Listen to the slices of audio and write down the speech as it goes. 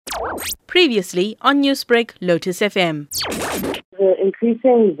Previously on Newsbreak, Lotus FM. The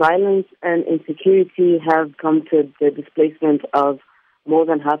increasing violence and insecurity have come to the displacement of more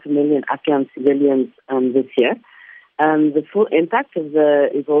than 500,000 Afghan civilians this year. The full impact of the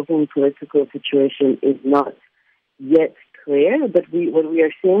evolving political situation is not yet clear, but what we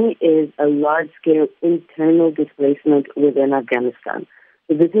are seeing is a large-scale internal displacement within Afghanistan.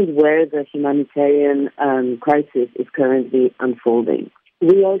 So this is where the humanitarian crisis is currently unfolding.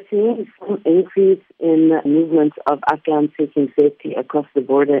 We are seeing some increase in movements of Afghans seeking safety across the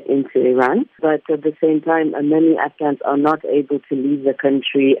border into Iran, but at the same time, many Afghans are not able to leave the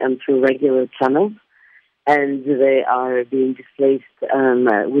country through regular channels, and they are being displaced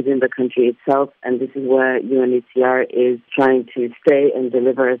within the country itself, and this is where UNHCR is trying to stay and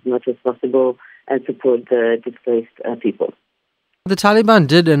deliver as much as possible and support the displaced people. The Taliban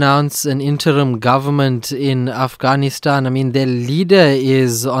did announce an interim government in Afghanistan. I mean, their leader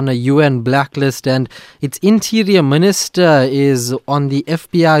is on a UN blacklist and its interior minister is on the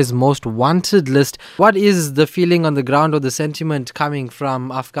FBI's most wanted list. What is the feeling on the ground or the sentiment coming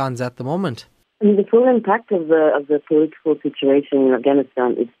from Afghans at the moment? The full impact of the political situation in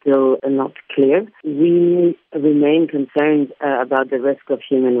Afghanistan is still not clear. We remain concerned about the risk of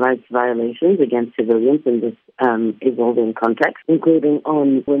human rights violations against civilians in this evolving context, including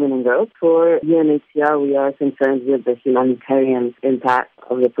on women and girls. For UNHCR, we are concerned with the humanitarian impact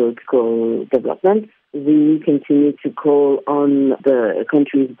of the political developments. We continue to call on the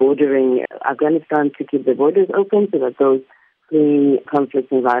countries bordering Afghanistan to keep their borders open so that those fleeing conflict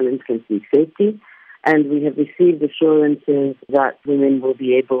and violence can seek safety. And we have received assurances that women will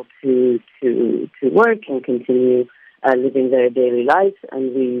be able to work and continue living their daily lives.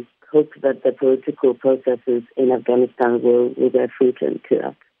 And we hope that the political processes in Afghanistan will bear fruit into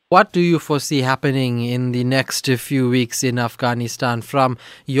that. What do you foresee happening in the next few weeks in Afghanistan from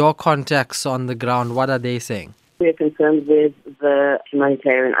your contacts on the ground? What are they saying? We are concerned with the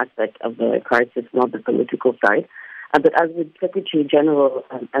humanitarian aspect of the crisis, not the political side. But as the Secretary General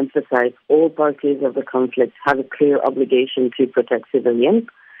emphasized, all parties of the conflict have a clear obligation to protect civilians,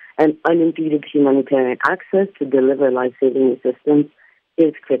 and unimpeded humanitarian access to deliver life-saving assistance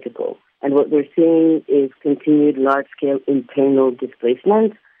is critical. And what we're seeing is continued large-scale internal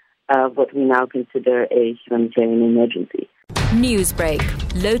displacement of what we now consider a humanitarian emergency. Newsbreak,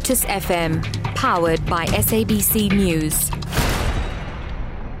 Lotus FM, powered by SABC News.